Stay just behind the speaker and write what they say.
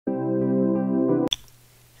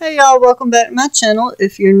Hey y'all, welcome back to my channel.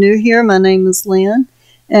 If you're new here, my name is Lynn,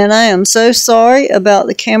 and I am so sorry about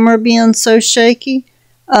the camera being so shaky.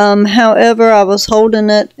 However, I was holding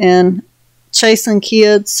it and chasing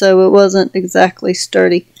kids, so it wasn't exactly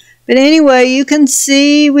sturdy. But anyway, you can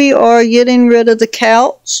see we are getting rid of the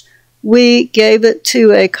couch. We gave it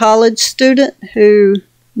to a college student who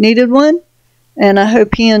needed one, and I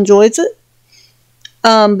hope he enjoys it.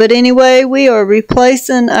 But anyway, we are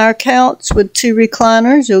replacing our couch with 2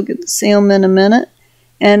 recliners. You'll get to see them in a minute.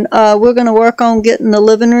 And we're going to work on getting the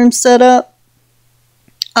living room set up.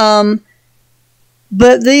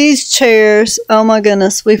 But these chairs, oh my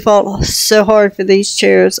goodness, we fought so hard for these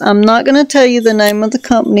chairs. I'm not going to tell you the name of the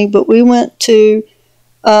company, but we went to,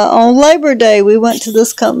 on Labor Day, we went to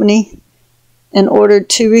this company and ordered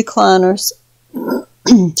 2 recliners.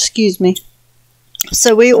 Excuse me.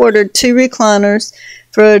 So we ordered 2 recliners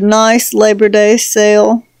for a nice Labor Day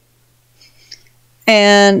sale.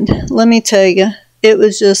 And let me tell you, it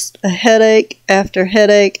was just a headache after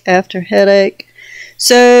headache after headache.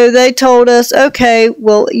 So they told us, okay,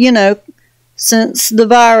 well, you know, since the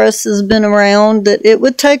virus has been around, that it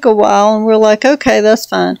would take a while. And we're like, okay, that's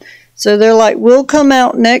fine. So they're like, we'll come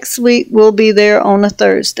out next week. We'll be there on a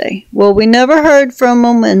Thursday. Well, we never heard from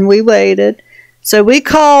them, and we waited. So we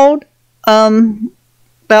called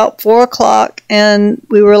about 4 o'clock, and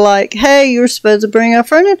we were like, hey, you're supposed to bring our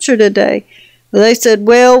furniture today. Well, they said,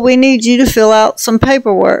 well, we need you to fill out some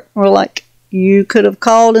paperwork. We're like, you could have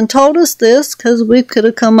called and told us this, because we could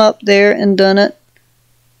have come up there and done it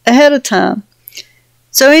ahead of time.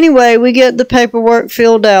 So anyway, we get the paperwork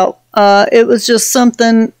filled out. It was just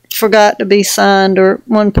something forgot to be signed, or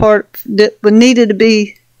one part that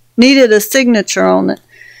needed a signature on it.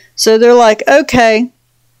 So they're like, okay,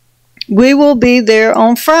 we will be there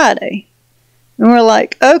on Friday. And we're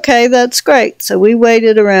like, okay, that's great. So we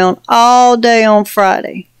waited around all day on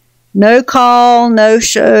Friday. No call, no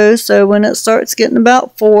show. So when it starts getting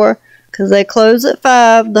about 4, because they close at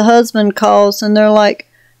 5, the husband calls and they're like,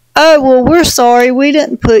 oh, well, we're sorry. We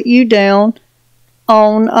didn't put you down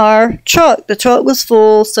on our truck. The truck was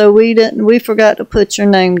full, so we forgot to put your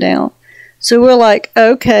name down. So we're like,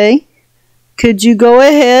 okay, could you go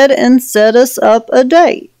ahead and set us up a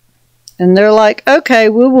date? And they're like, okay,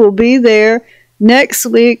 we will be there next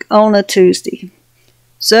week on a Tuesday.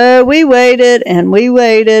 So we waited and we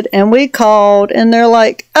waited and we called, and they're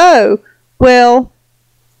like, oh, well,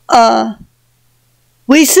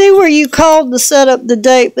 we see where you called to set up the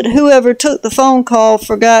date, but whoever took the phone call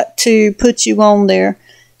forgot to put you on there.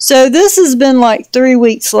 So this has been like 3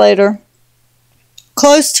 weeks later,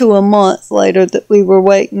 close to a month later that we were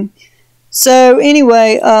waiting. So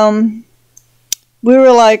anyway, we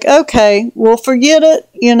were like, okay, well, forget it.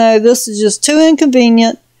 You know, this is just too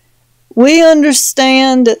inconvenient. We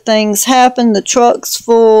understand that things happen. The truck's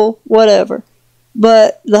full, whatever.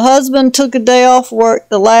 But the husband took a day off work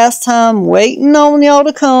the last time waiting on y'all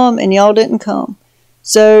to come, and y'all didn't come.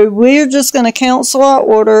 So we're just going to cancel our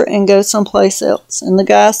order and go someplace else. And the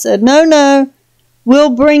guy said, no,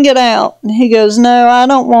 we'll bring it out. And he goes, no, I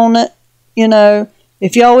don't want it. You know,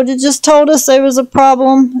 if y'all would have just told us there was a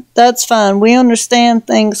problem, that's fine. We understand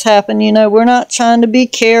things happen. You know, we're not trying to be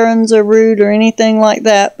Karens or rude or anything like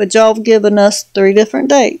that, but y'all have given us 3 different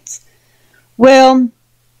dates. Well,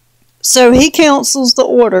 so he cancels the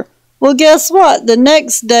order. Well, guess what? The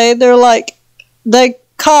next day, they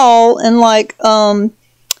call and like,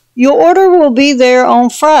 your order will be there on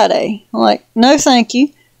Friday. I'm like, no, thank you.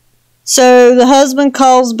 So the husband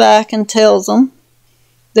calls back and tells them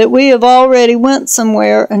that we have already went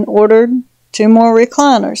somewhere and ordered 2 more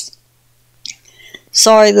recliners.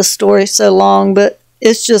 Sorry the story's so long, but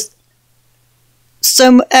it's just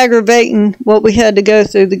so aggravating what we had to go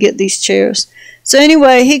through to get these chairs. So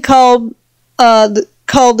anyway, he called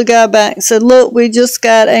the guy back and said, look, we just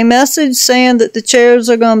got a message saying that the chairs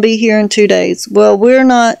are going to be here in 2 days. Well,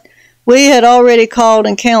 we had already called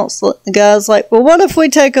and canceled it. The guy's like, well, what if we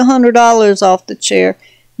take $100 off the chair?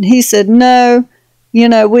 And he said, no. You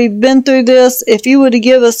know, we've been through this. If you would have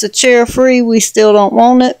given us a chair free, we still don't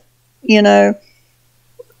want it. You know,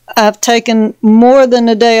 I've taken more than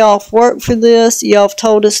a day off work for this. Y'all have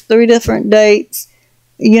told us 3 different dates.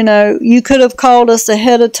 You know, you could have called us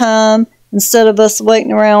ahead of time instead of us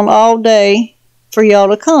waiting around all day for y'all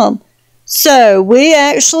to come. So we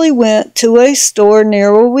actually went to a store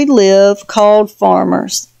near where we live called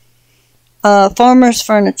Farmer's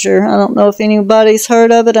Furniture. I don't know if anybody's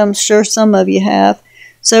heard of it. I'm sure some of you have.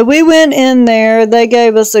 So we went in there. They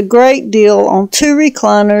gave us a great deal on 2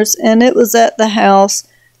 recliners, and it was at the house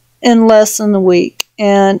in less than a week.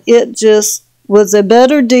 And it just was a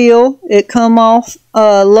better deal. It come off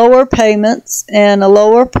lower payments and a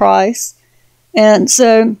lower price. And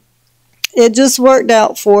so it just worked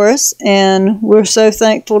out for us, and we're so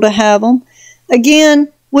thankful to have them.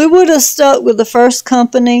 Again, we would have stuck with the first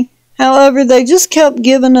company. However, they just kept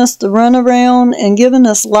giving us the runaround and giving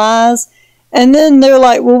us lies. And then they're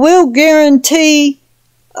like, well, we'll guarantee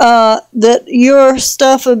that your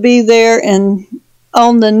stuff will be there and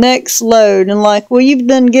on the next load. And like, well, you've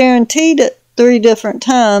been guaranteed it 3 different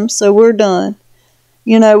times, so we're done.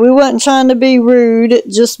 You know, we wasn't trying to be rude. It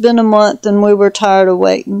just been a month and we were tired of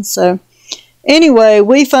waiting. So anyway,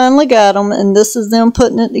 we finally got them, and this is them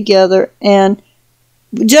putting it together. And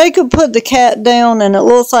Jacob put the cat down, and it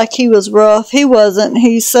looks like he was rough. He wasn't.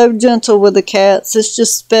 He's so gentle with the cats. It's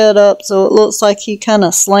just sped up, so it looks like he kind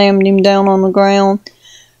of slammed him down on the ground.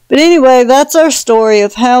 But anyway, that's our story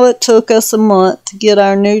of how it took us a month to get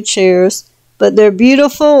our new chairs. But they're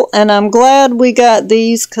beautiful, and I'm glad we got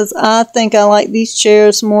these because I think I like these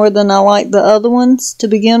chairs more than I like the other ones to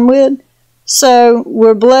begin with. So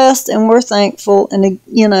we're blessed and we're thankful. And,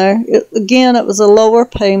 you know, again, it was a lower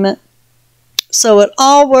payment. So it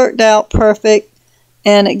all worked out perfect,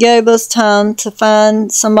 and it gave us time to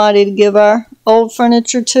find somebody to give our old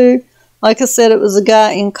furniture to. Like I said, it was a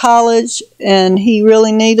guy in college, and he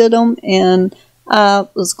really needed them, and I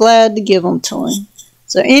was glad to give them to him.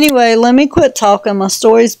 So anyway, let me quit talking. My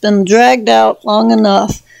story's been dragged out long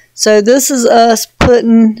enough. So this is us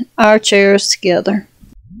putting our chairs together.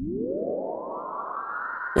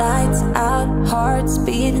 Lights out, hearts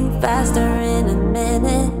beating faster in a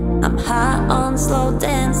minute. I'm high on slow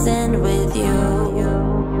dancing with you.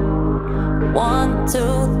 1,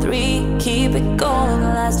 2, 3, keep it going,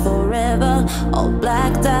 last forever. All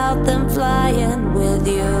blacked out, then flying with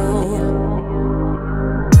you.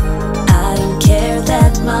 I don't care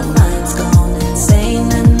that my mind's gone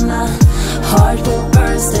insane and my heart will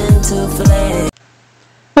burst into flame.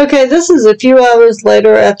 Okay, this is a few hours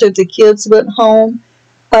later after the kids went home.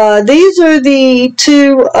 These are the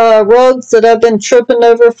 2 rugs that I've been tripping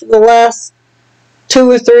over for the last 2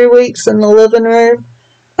 or 3 weeks in the living room.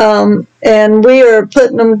 And we are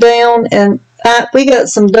putting them down, and we got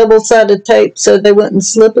some double-sided tape so they wouldn't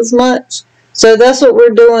slip as much. So that's what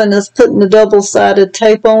we're doing, is putting the double-sided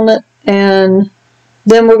tape on it, and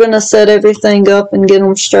then we're going to set everything up and get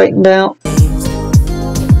them straightened out. No,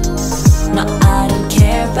 I don't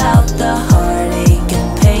care about the heartache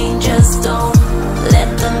and pain, just don't let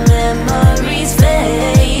the memories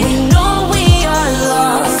fade. We know we are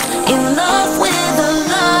lost, in love with the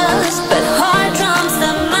lust, but heart trumps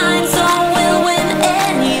the mind, so we'll win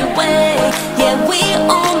anyway. Yeah, we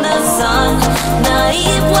own the sun,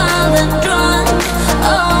 naive, wild and drunk.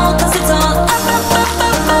 Oh, 'cause it's all up, up, up,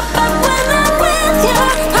 up, up, up. When I'm with you,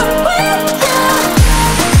 I'm with you.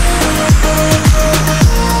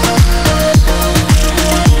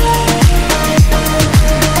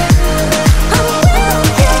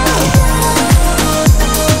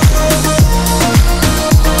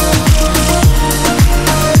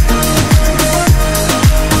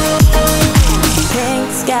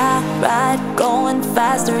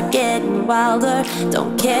 Faster, getting wilder.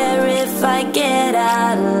 Don't care if I get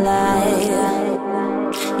out of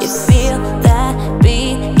line. You feel that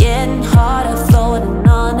beat getting harder, floating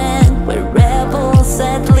on, and we're rebels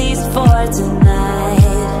at least for tonight.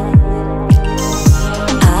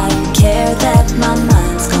 I don't care that my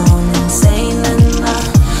mind's gone insane and my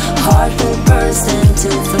heart will burst into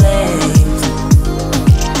flames.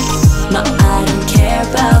 No, I don't care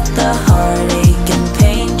about the heartache and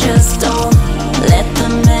pain, just don't let the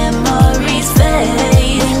memories fade. We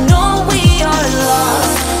know we are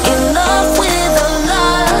lost, in love with the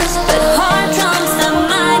lust, but heart trumps the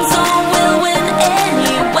mind, so we'll win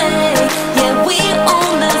anyway. Yeah, we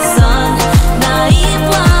own the sun, naive,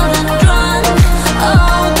 wild and drunk.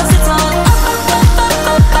 Oh, 'cause it's all up, up, up, up,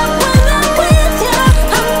 up, up. When I'm with you,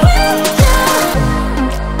 I'm with you.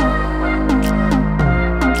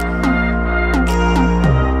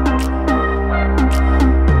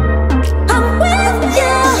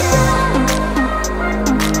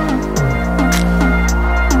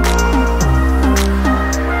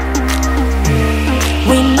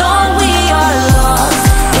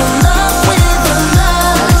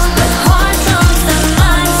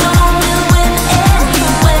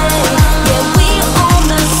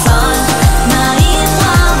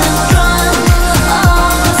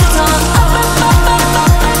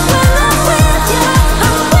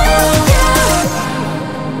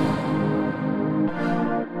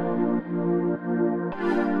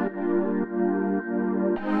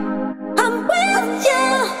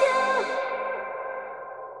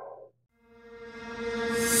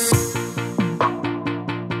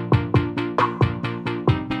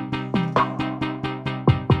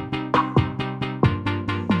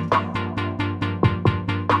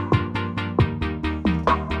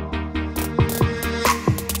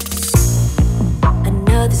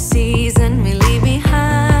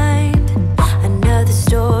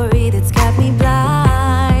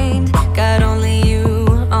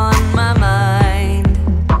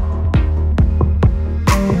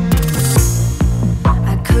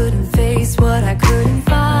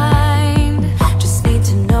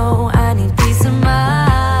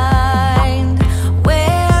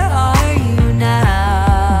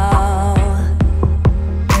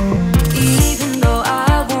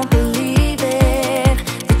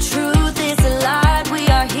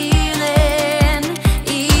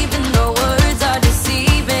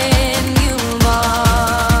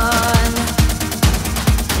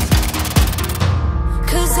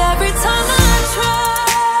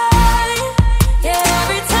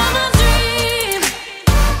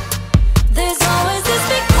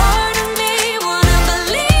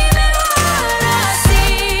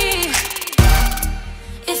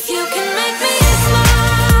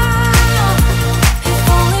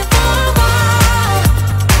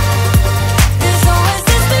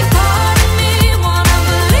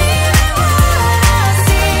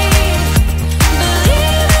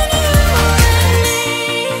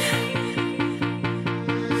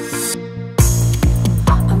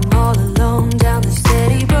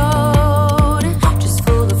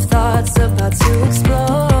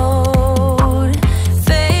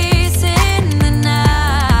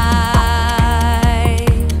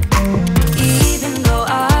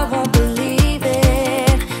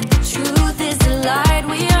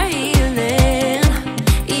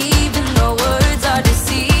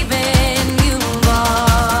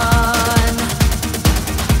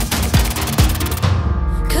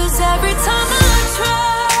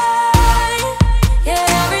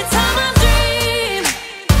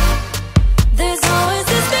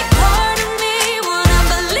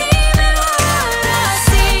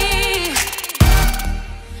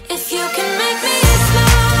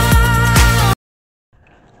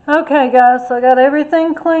 Okay guys, so I got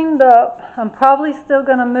everything cleaned up. I'm probably still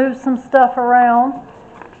going to move some stuff around.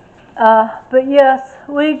 But yes,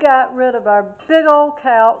 we got rid of our big old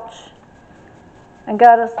couch and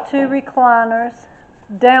got us 2 recliners.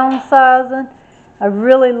 Downsizing. I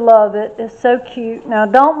really love it. It's so cute. Now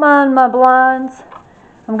don't mind my blinds.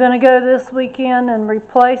 I'm going to go this weekend and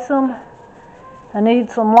replace them. I need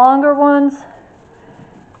some longer ones.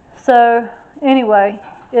 So anyway,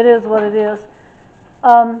 it is what it is.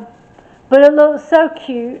 But it looks so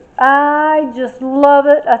cute. I just love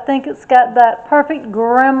it. I think it's got that perfect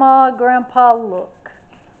grandpa look.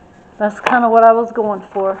 That's kind of what I was going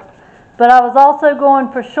for. But I was also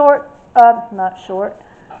going for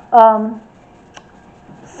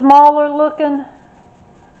smaller looking,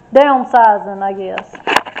 downsizing, I guess.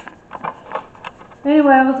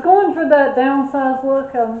 Anyway, I was going for that downsized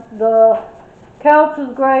look. The couch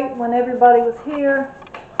was great when everybody was here.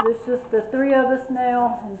 There's just the 3 of us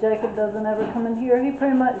now, and Jacob doesn't ever come in here. He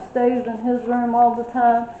pretty much stays in his room all the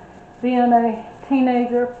time, being a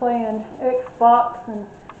teenager, playing Xbox and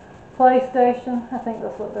PlayStation. I think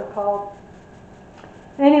that's what they're called.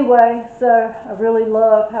 Anyway, so I really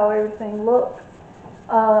love how everything looks.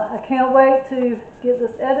 I can't wait to get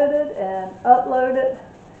this edited and upload it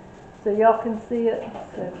so y'all can see it.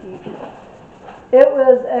 It's so cute. It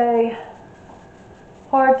was a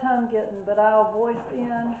hard time getting, but I'll voice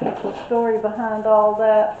in the story behind all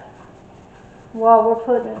that while we're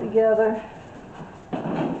putting it together.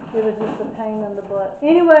 It was just a pain in the butt.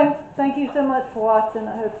 Anyway, thank you so much for watching.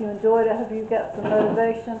 I hope you enjoyed it. I hope you got some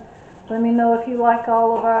motivation. Let me know if you like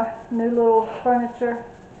all of our new little furniture.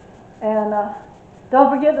 And don't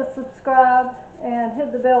forget to subscribe and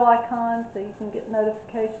hit the bell icon so you can get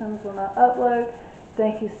notifications when I upload.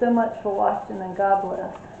 Thank you so much for watching, and God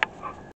bless.